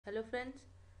Hello friends,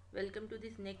 welcome to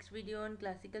this next video on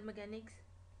classical mechanics.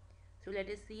 So let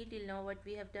us see till now what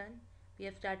we have done. We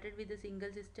have started with a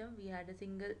single system. We had a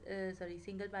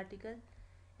single particle,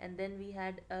 and then we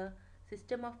had a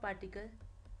system of particles,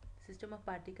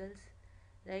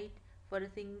 right? For a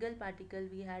single particle,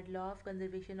 we had law of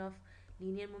conservation of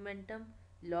linear momentum,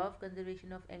 law of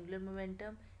conservation of angular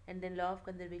momentum, and then law of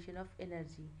conservation of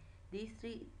energy. These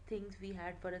three things we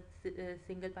had for a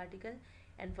single particle,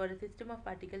 and for a system of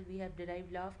particle we have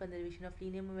derived law of conservation of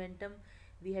linear momentum,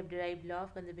 we have derived law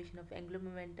of conservation of angular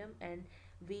momentum, and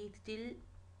we still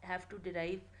have to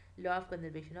derive law of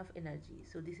conservation of energy.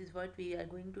 So this is what we are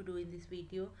going to do in this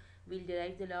video. We'll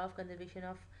derive the law of conservation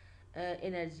of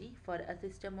energy for a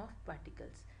system of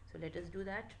particles. So let us do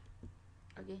that.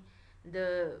 Okay,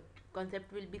 the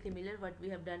concept will be similar what we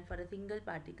have done for a single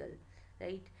particle,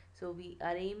 right? So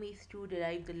our aim is to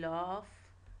derive the law of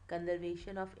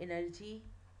conservation of energy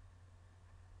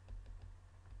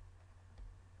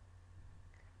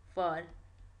for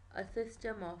a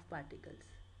system of particles,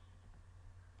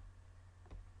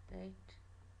 right?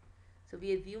 So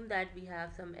we assume that we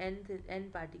have some n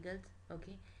particles,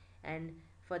 okay, and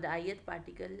for the ith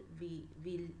particle we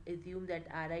will assume that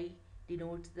Ri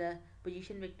denotes the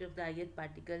position vector of the ith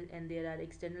particle, and there are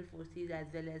external forces as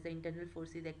well as the internal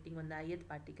forces acting on the ith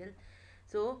particle.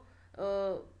 So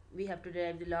uh, we have to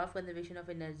derive the law of conservation of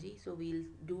energy. So we'll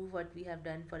do what we have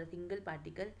done for a single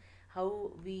particle.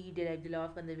 How we derive the law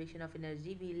of conservation of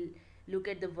energy? We'll look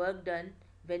at the work done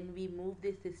when we move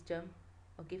this system,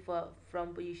 okay,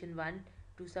 from position 1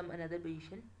 to some another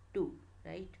position 2,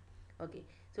 right? Okay,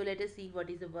 so let us see what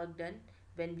is the work done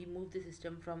when we move the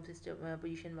system from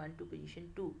position 1 to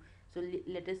position 2. So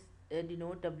let us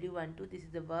denote W12. This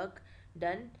is the work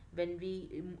done when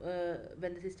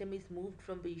the system is moved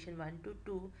from position 1 to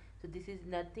 2. So this is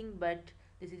nothing but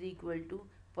this is equal to,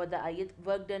 for the ith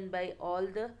work done by all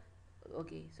the,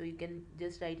 okay, so you can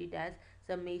just write it as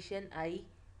summation I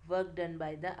work done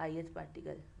by the ith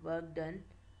particle, work done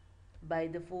by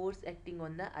the force acting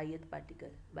on the ith particle,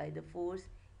 by the force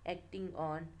acting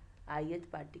on ith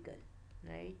particle,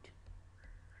 right?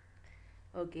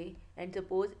 Okay, and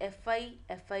suppose Fi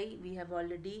we have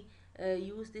already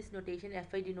used this notation.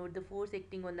 Fi denote the force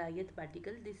acting on the ith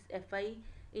particle. This Fi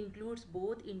includes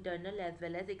both internal as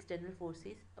well as external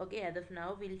forces. Okay, as of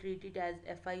now we'll treat it as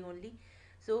Fi only.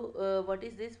 So what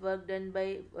is this work done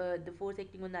by the force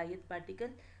acting on the ith particle?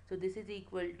 So this is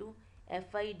equal to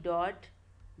Fi dot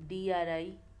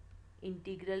Dri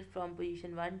integral from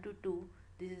position 1 to 2.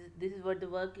 This is what the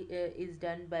work is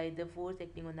done by the force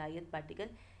acting on the ith particle,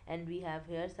 and we have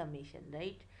here summation,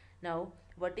 right? Now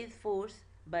what is force?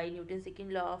 By Newton's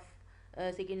second law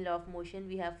of motion,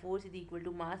 we have force is equal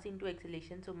to mass into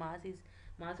acceleration. So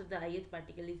mass of the ith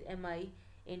particle is mi,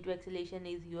 into acceleration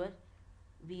is your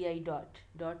vi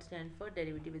dot stand for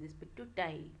derivative with respect to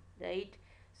time, right?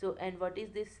 So and what is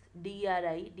this dri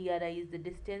is the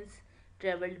distance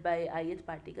traveled by ith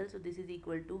particle. So this is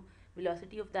equal to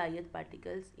velocity of the ith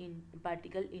particle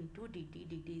into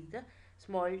dt is the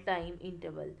small time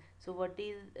interval. So what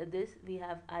is this? We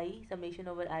have I summation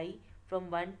over I from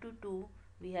 1 to 2.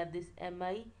 We have this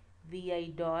mi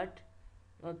vi dot,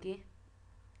 okay,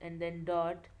 and then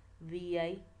dot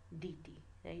vi dt,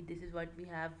 right? This is what we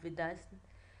have with us.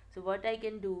 So what I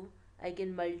can do, I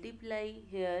can multiply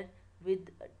here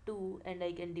with 2 and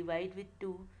I can divide with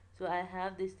 2. So I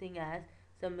have this thing as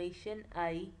summation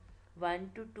I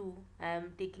 1 to 2. I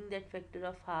am taking that factor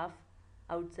of half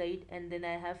outside, and then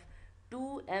I have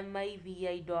 2 mi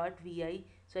vi dot vi.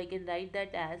 So I can write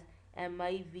that as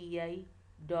mi vi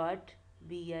dot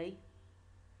vi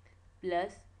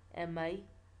plus mi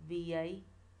vi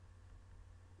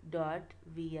dot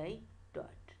vi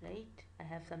dot, right? I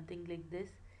have something like this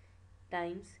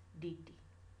times dt.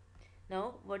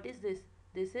 Now what is this?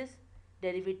 This is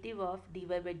derivative of dy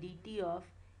by dt of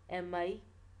mi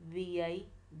vi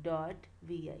dot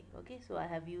vi. Okay, so I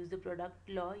have used the product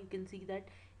law. You can see that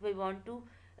if I want to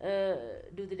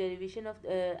do the derivation of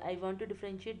I want to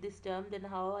differentiate this term, then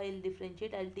how I'll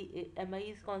differentiate? I'll take mi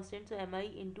is constant, so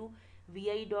mi into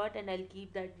vi dot, and I'll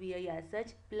keep that vi as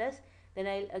such, plus then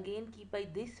I'll again keep by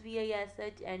this vi as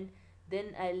such, and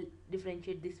then I'll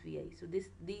differentiate this vi. So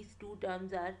these two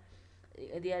terms are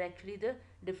they are actually the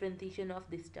differentiation of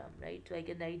this term, right? So I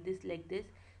can write this like this.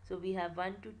 So we have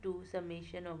 1 to 2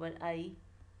 summation over I,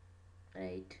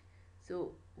 right?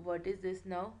 So what is this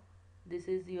now? This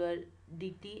is your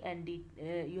dt, and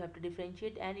you have to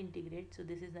differentiate and integrate. So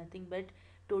this is nothing but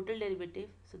total derivative.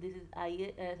 So this is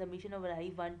I summation over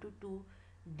I 1 to 2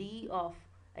 d of,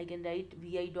 I can write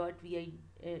vi dot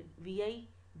vi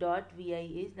dot vi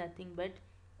is nothing but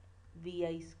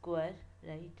vi square,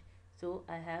 right? So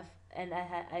I have, and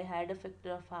I had a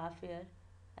factor of half here,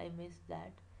 I missed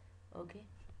that. Okay,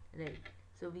 right.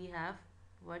 So we have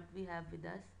what we have with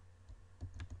us.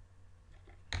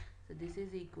 So this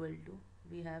is equal to,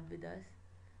 we have with us,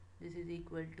 this is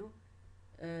equal to,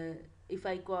 uh, if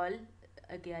I call,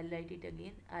 okay, I'll write it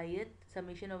again, ith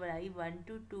summation over I 1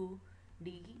 to 2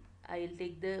 d. I'll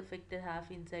take the factor half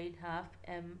inside, half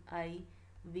mi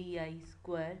vi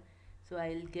square. So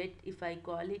I'll get, if I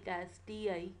call it as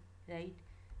ti, right,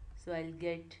 so I'll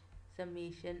get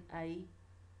summation I,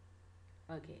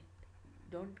 okay,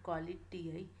 don't call it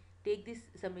ti, take this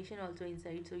summation also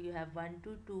inside. So you have 1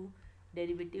 to 2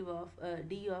 derivative of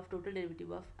d of total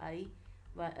derivative of I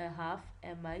half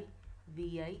mi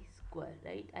vi square,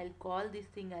 right. I'll call this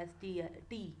thing as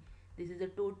t. This is the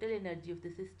total energy of the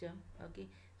system. Okay,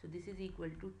 so this is equal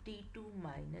to t2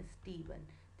 minus t1.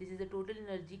 This is the total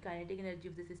energy, kinetic energy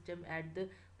of the system at the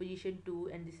position 2,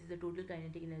 and this is the total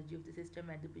kinetic energy of the system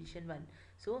at the position 1.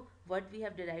 So what we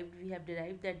have derived, we have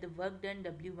derived that the work done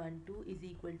W12 is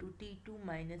equal to T2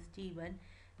 minus T1,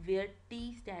 where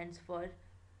T stands for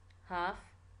half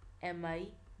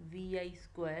mi vi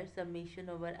square summation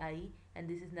over I, and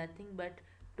this is nothing but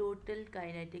total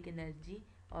kinetic energy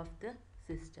of the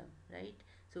system, right.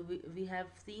 So we have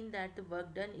seen that the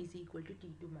work done is equal to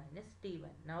T2 minus T1.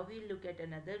 Now we will look at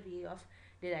another way of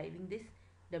deriving this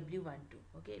W12.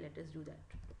 Okay, let us do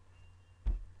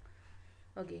that.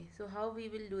 Okay, so how we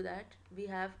will do that? We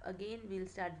have, again we'll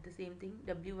start with the same thing.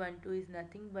 W12 is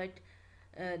nothing but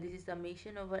this is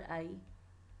summation over I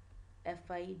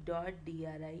fi dot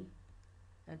dri.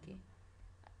 Okay,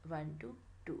 1 to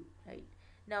 2, right.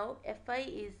 Now fi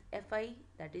is fi,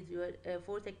 that is your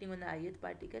force acting on the ith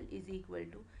particle, is equal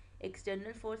to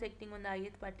external force acting on the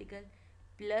ith particle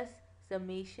plus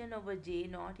summation over j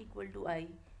not equal to I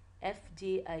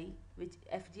fji, which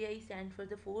fji stands for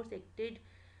the force acted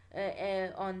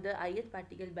on the ith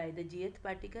particle by the jth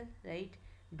particle, right,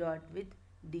 dot with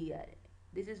dri.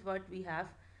 This is what we have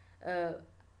uh,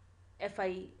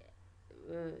 fi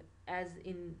as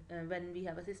in when we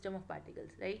have a system of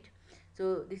particles, right.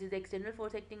 So this is the external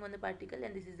force acting on the particle,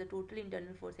 and this is the total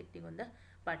internal force acting on the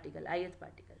particle, ith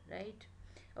particle, right.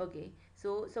 Okay,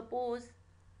 so suppose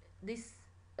this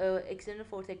external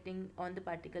force acting on the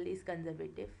particle is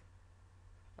conservative.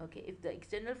 Okay, if the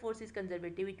external force is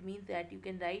conservative, it means that you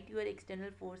can write your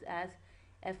external force as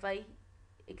fi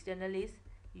external is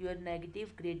your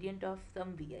negative gradient of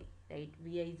some vi, right.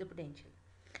 Vi is the potential.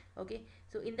 Okay,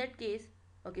 so in that case,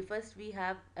 okay, first we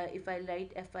have, if I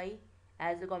write fi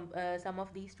as a sum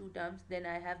of these two terms, then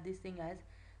I have this thing as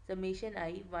summation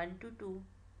I 1 to 2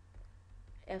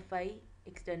 fi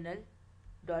external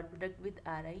dot product with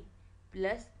ri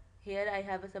plus, here I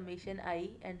have a summation I,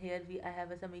 and here I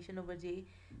have a summation over j.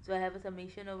 So I have a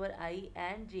summation over I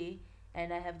and j,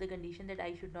 and I have the condition that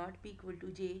I should not be equal to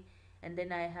j, and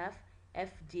then I have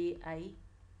fji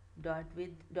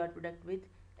dot product with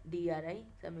dri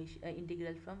summation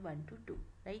integral from 1 to 2,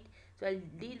 right. So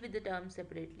I'll deal with the terms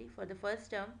separately. For the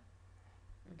first term,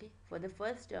 okay, for the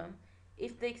first term,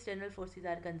 if the external forces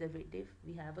are conservative,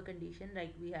 we have a condition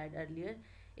like we had earlier.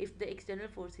 If the external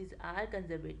forces are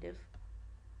conservative,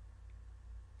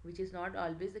 which is not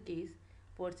always the case,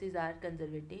 forces are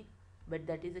conservative, but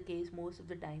that is the case most of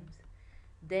the times,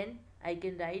 then I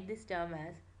can write this term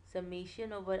as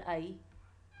summation over I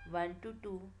 1 to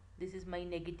 2, this is my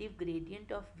negative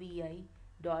gradient of vi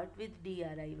dot with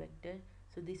dri vector.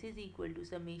 So this is equal to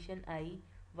summation I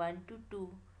 1 to 2,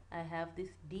 I have this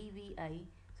dvi.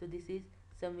 So this is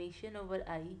summation over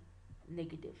I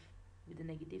negative with a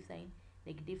negative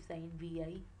sign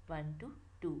vi 1 to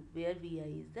 2, where vi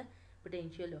is the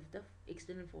potential of the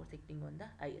external force acting on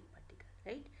the ith particle,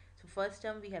 right. So first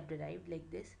term we have derived like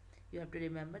this. You have to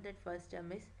remember that first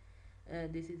term is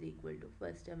this is equal to,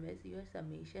 first term is your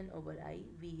summation over I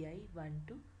vi 1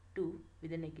 to 2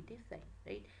 with a negative sign,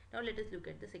 right. Now let us look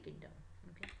at the second term.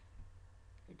 Okay,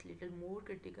 it's little more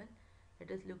critical.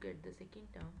 Let us look at the second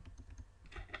term.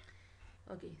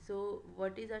 Okay, so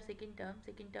what is our second term?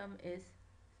 Second term is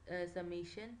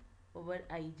summation over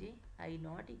ij, I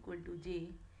not equal to j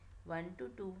 1 to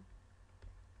 2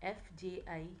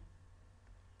 fji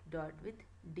dot with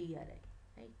dri,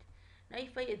 right. Now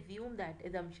if I assume that,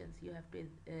 assumptions you have to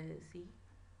see,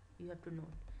 you have to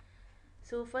note.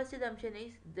 So first assumption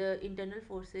is the internal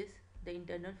forces, the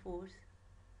internal force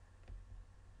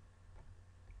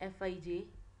fij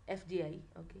fji,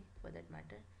 okay, for that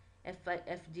matter,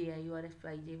 fji or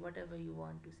fij, whatever you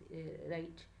want to say,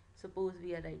 write. Suppose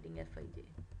we are writing fij.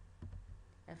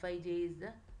 Fij is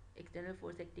the external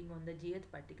force acting on the jth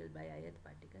particle by ith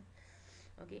particle.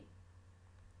 Okay,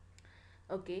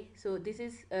 Okay, so this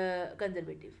is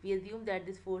conservative. We assume that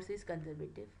this force is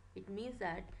conservative. It means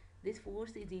that this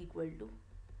force is equal to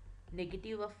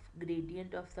negative of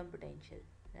gradient of some potential,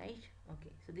 right?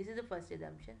 Okay, so this is the first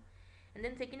assumption. And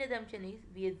then second assumption is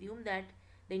we assume that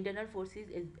the internal forces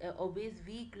obeys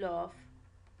weak law of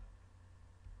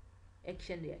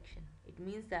action reaction. It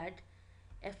means that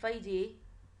Fij,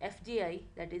 Fji,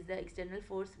 that is the external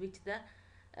force which the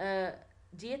uh,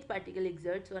 jth particle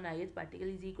exerts on ith particle,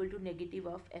 is equal to negative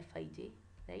of Fij,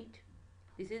 right?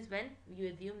 This is when you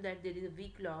assume that there is a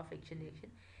weak law of action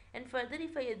reaction. And further,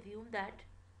 if I assume that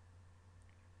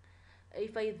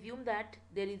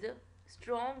there is a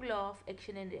strong law of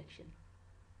action and reaction,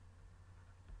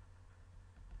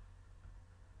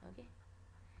 okay,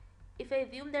 if I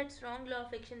assume that strong law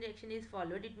of action reaction is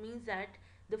followed, it means that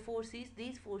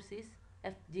these forces,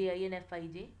 Fji and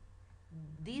Fij,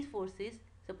 these forces,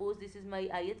 suppose this is my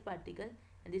ith particle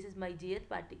and this is my jth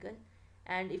particle,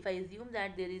 and if I assume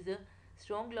that there is a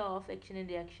strong law of action and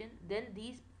reaction, then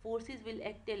these forces will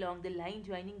act along the line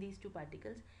joining these two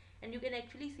particles. And you can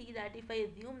actually see that if I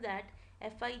assume that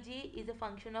Fij is a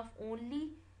function of only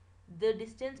the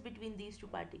distance between these two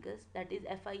particles, that is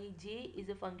Fij is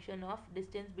a function of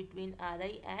distance between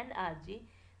Ri and Rj,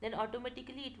 then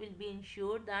automatically it will be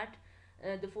ensured that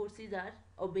the forces are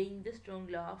obeying the strong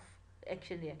law of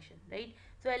action reaction, right?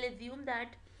 So I'll assume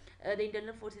that the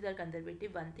internal forces are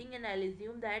conservative, one thing, and I'll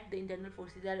assume that the internal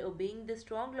forces are obeying the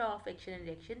strong law of action and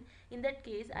reaction. In that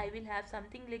case, I will have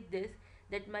something like this,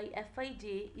 that my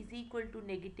Fij is equal to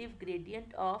negative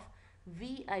gradient of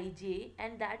Vij,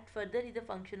 and that further is a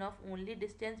function of only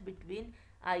distance between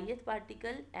ith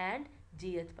particle and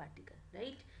jth particle,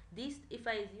 right? This, if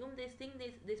I assume this thing,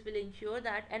 this will ensure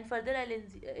that, and further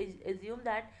I'll assume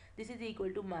that this is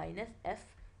equal to minus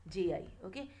Fji.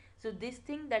 Okay, so this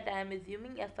thing that I am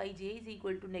assuming, Fij is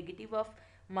equal to negative of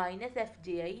minus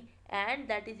Fji, and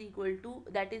that is equal to,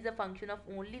 that is a function of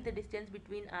only the distance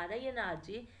between Ri and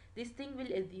Rj. This thing will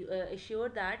assure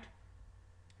that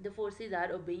the forces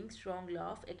are obeying strong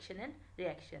law of action and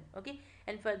reaction. Okay,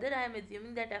 and further I am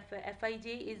assuming that Fij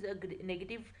is a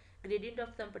negative gradient of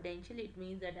some potential. It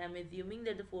means that I am assuming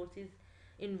that the forces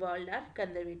involved are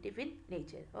conservative in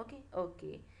nature. Okay,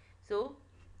 okay, so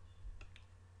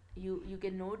you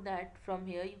can note that from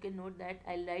here, you can note that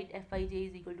I'll write Fij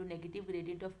is equal to negative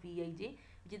gradient of Vij,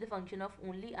 which is a function of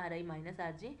only Ri minus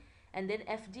Rj, and then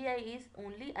Fji is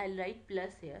only, I'll write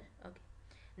plus here. Okay,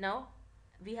 now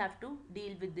we have to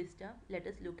deal with this term. Let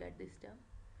us look at this term.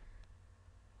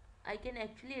 I can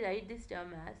actually write this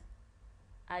term as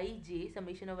Ij,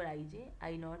 summation over Ij,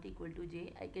 I naught equal to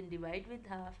j. I can divide with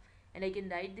half, and I can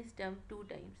write this term two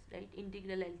times, right?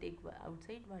 Integral I'll take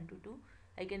outside 1 to 2.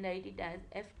 I can write it as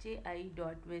Fji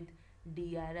dot with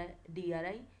dri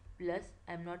plus,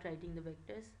 I'm not writing the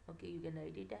vectors. Okay, you can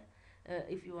write it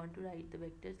if you want to write the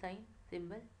vector sign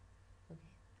symbol. Okay,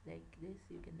 like this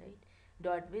you can write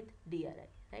dot with dri,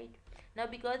 right? Now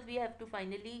because we have to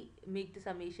finally make the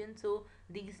summation, so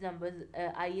these numbers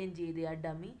I and j, they are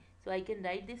dummy, so I can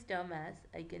write this term as,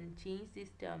 I can change this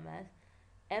term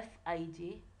as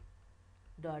Fij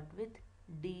dot with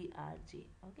drj.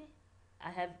 Okay, I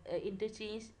have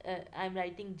interchanged, I'm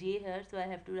writing j here, so I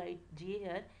have to write j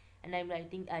here, and I'm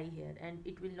writing I here, and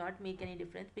it will not make any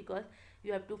difference because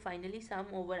you have to finally sum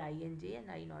over I and j, and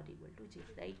I not equal to j,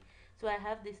 right? So I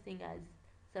have this thing as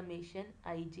summation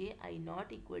ij I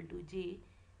not equal to j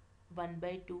 1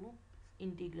 by 2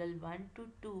 integral 1 to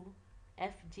 2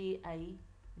 Fji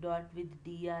dot with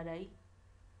dri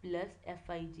plus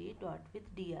Fij dot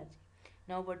with drj.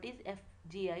 Now what is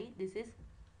Fji? This is,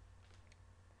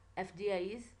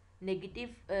 Fji is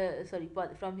negative,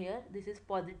 from here this is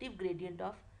positive gradient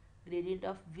of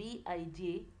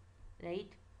Vij,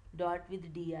 right, dot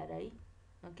with dri.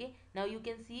 Okay, now you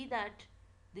can see that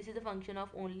this is a function of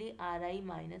only Ri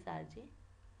minus Rj,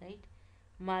 right?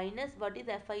 Minus, what is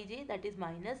Fij? That is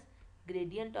minus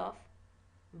gradient of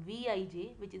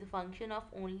Vij, which is a function of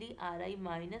only Ri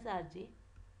minus Rj.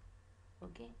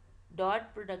 Okay,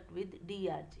 dot product with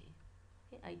drj.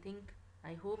 Okay, I think,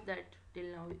 I hope that till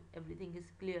now everything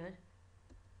is clear.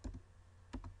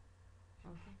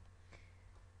 Okay,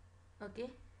 okay,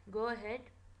 go ahead.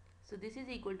 So this is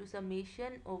equal to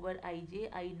summation over ij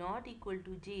I not equal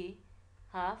to j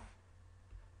half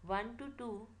 1 to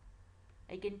 2.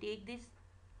 I can take this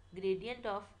gradient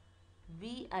of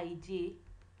Vij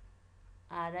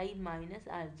Ri minus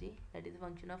Rj, that is a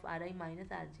function of Ri minus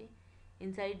Rj.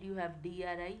 Inside you have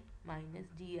dri minus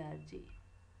drj.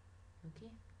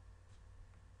 Okay,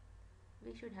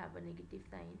 we should have a negative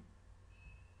sign.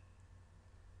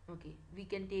 Okay, we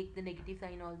can take the negative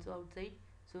sign also outside.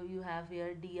 So you have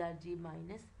here drj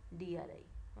minus dri.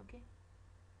 Okay,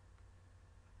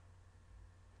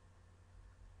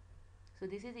 so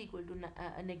this is equal to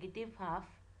a negative half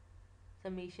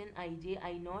summation ij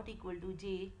I naught equal to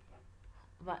j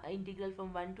integral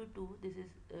from 1 to 2. This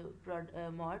is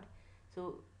mod,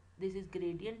 so this is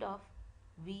gradient of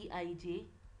vij.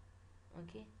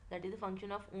 Okay, that is a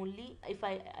function of only, if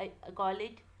I call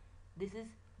it, this is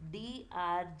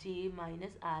drj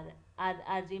minus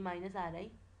rj minus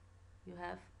ri. You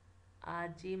have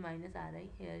rj minus ri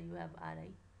here, you have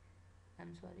ri,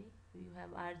 I'm sorry, you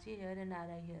have rj here and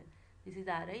ri here. This is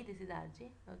ri, this is rj.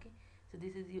 Okay, so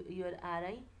this is your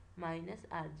ri minus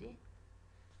rj.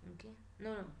 Okay,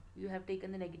 no, you have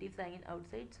taken the negative sign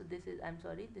outside, so this is, I'm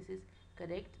sorry, this is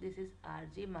correct, this is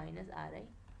rj minus ri,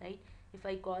 right? If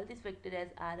I call this vector as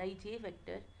rij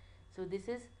vector, so this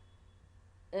is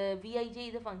vij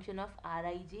is a function of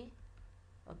rij,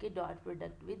 okay, dot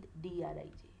product with drij,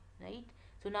 right?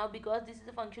 So now because this is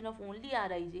a function of only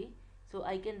rij, so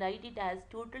I can write it as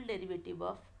total derivative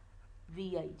of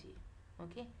vij.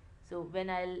 Okay, so when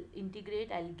I'll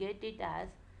integrate, I'll get it as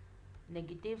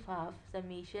negative half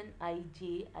summation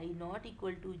ij I naught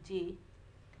equal to j,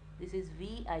 this is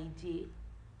vij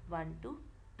 1 to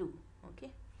 2.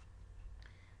 Okay,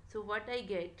 so what I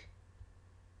get,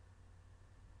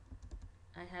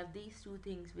 I have these two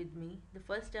things with me. The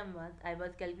first term was, I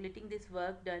was calculating this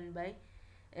work done by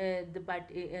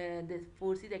the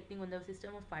forces acting on the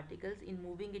system of particles in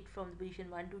moving it from the position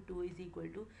 1 to 2 is equal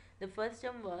to, the first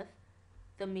term was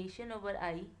summation over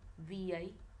I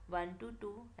vi 1 to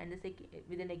 2 and the second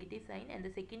with a negative sign, and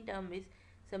the second term is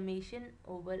summation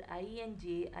over I and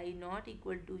j I not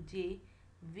equal to j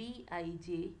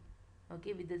vij,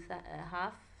 okay, with the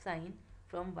half sign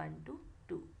from 1 to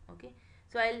 2. Okay,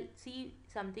 so I'll see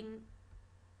something,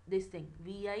 this thing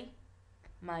vi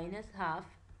minus half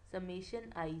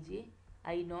summation ij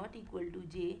I not equal to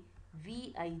j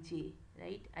vij,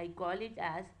 right? I call it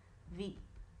as v.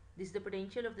 This is the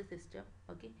potential of the system.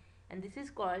 Okay, and this is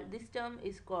called, this term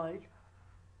is called,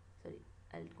 sorry,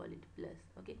 I'll call it plus.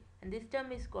 Okay, and this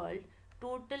term is called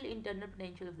total internal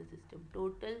potential of the system.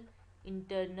 Total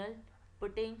internal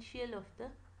potential of the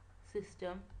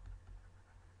system,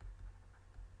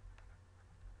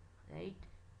 right?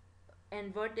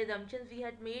 And what assumptions we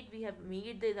had made, we have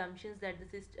made the assumptions that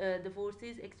the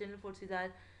forces, external forces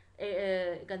are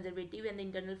conservative and the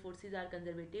internal forces are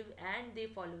conservative, and they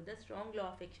follow the strong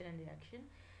law of action and reaction.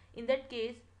 In that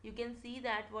case, you can see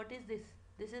that what is this,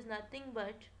 this is nothing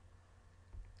but,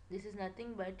 this is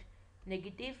nothing but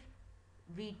negative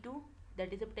v2,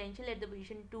 that is the potential at the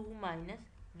position 2 minus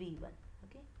v1.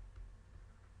 Okay,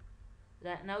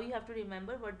 now you have to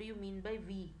remember what do you mean by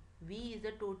v. V is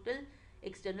the total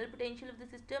external potential of the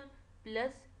system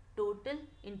plus total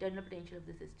internal potential of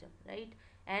the system, right?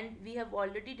 And we have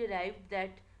already derived that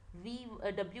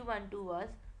w12 was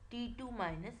t2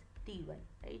 minus t1,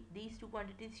 right? These two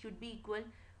quantities should be equal.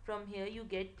 From here you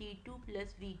get t2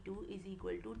 plus v2 is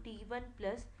equal to t1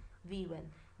 plus v1,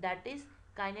 that is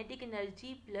kinetic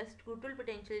energy plus total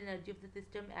potential energy of the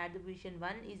system at the position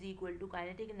 1 is equal to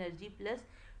kinetic energy plus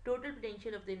total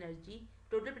potential of the energy,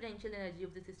 total potential energy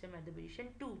of the system at the position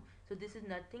 2. So this is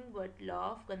nothing but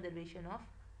law of conservation of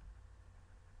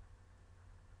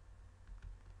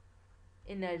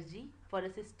energy for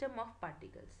a system of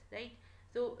particles, right?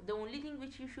 So the only thing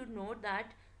which you should note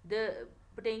that the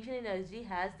potential energy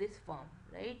has this form,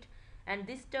 right? And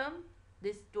this term,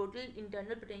 this total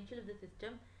internal potential of the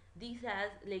system, these has,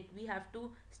 like, we have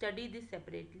to study this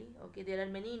separately. Okay, there are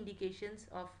many indications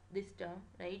of this term,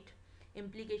 right?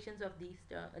 Implications of these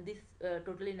this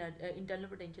total internal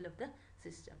potential of the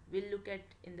system we'll look at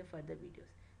in the further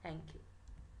videos. Thank you.